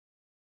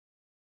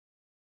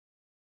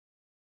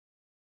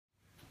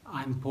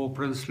I'm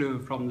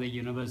Prinsloo from the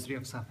University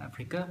of South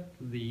Africa,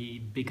 the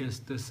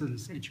biggest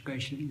distance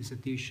education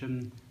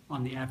institution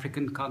on the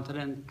African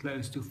continent,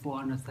 close to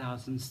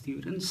 400,000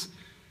 students.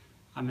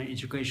 I'm an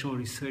educational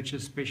researcher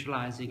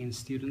specializing in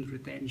student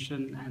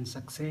retention and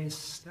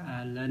success,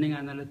 learning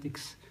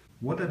analytics.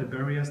 What are the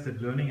barriers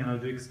that learning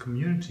analytics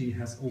community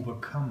has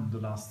overcome the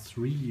last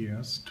 3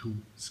 years to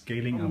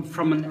scaling up?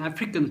 From an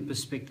African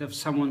perspective,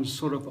 someone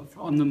sort of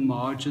on the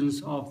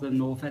margins of the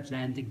North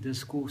Atlantic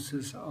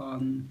discourses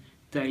on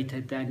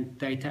data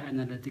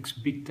analytics,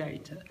 big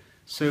data.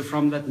 So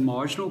from that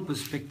marginal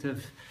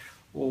perspective,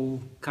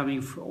 or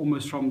coming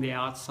almost from the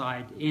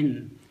outside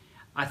in,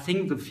 I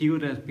think the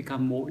field has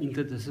become more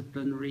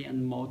interdisciplinary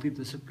and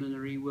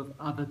multidisciplinary with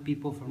other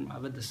people from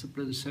other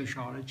disciplines,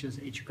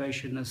 sociologists,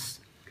 educationists,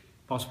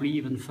 possibly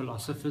even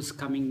philosophers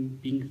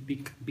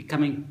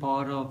becoming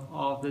part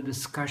of the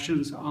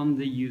discussions on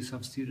the use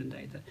of student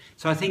data.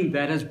 So I think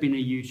that has been a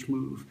huge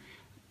move.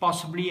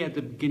 Possibly at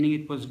the beginning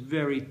it was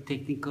very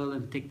technical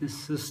and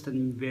technicist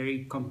and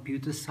very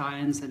computer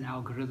science and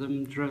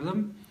algorithm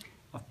driven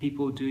of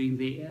people doing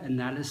the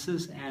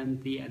analysis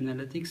and the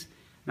analytics.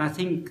 And I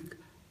think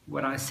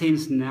what I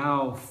sense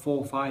now, 4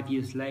 or 5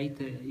 years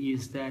later,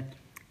 is that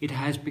it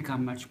has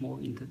become much more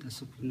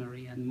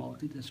interdisciplinary and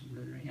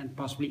multidisciplinary and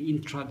possibly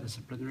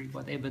intradisciplinary,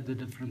 whatever the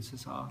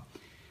differences are.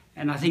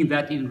 And I think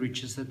that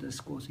enriches the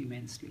discourse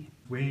immensely.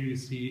 Where do you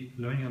see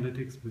learning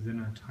analytics within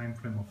a time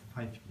frame of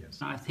 5 years?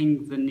 I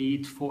think the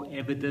need for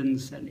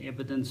evidence and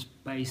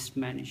evidence-based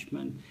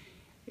management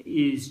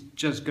is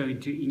just going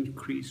to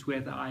increase,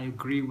 whether I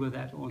agree with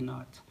that or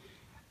not.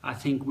 I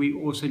think we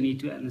also need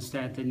to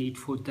understand the need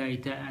for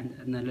data and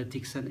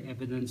analytics and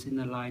evidence in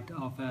the light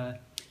of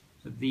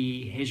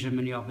the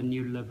hegemony of a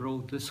new liberal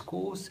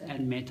discourse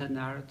and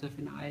meta-narrative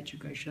in higher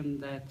education,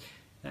 that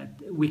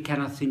we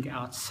cannot think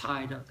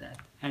outside of that.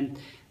 And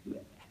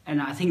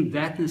I think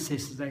that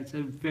necessitates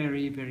a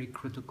very, very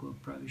critical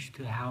approach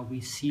to how we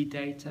see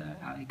data,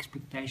 our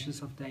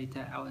expectations of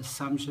data, our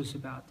assumptions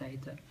about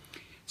data.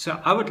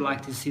 So I would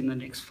like to see in the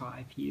next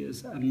 5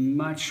 years a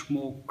much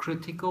more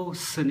critical,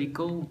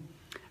 cynical,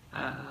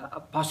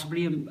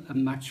 possibly a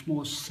much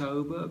more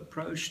sober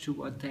approach to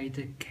what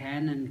data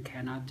can and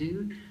cannot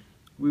do.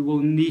 We will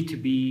need to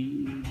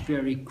be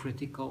very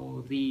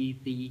critical.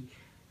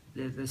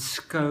 The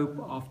scope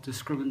of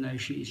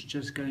discrimination is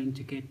just going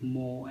to get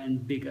more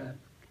and bigger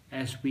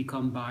as we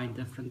combine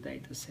different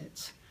data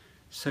sets.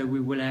 So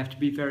we will have to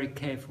be very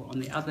careful. On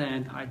the other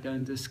hand, I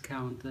don't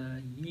discount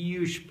the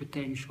huge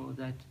potential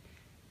that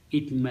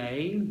it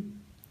may,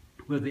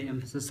 with the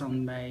emphasis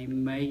on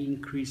may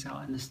increase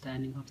our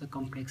understanding of the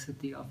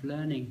complexity of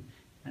learning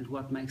and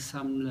what makes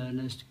some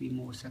learners to be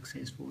more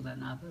successful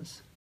than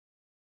others.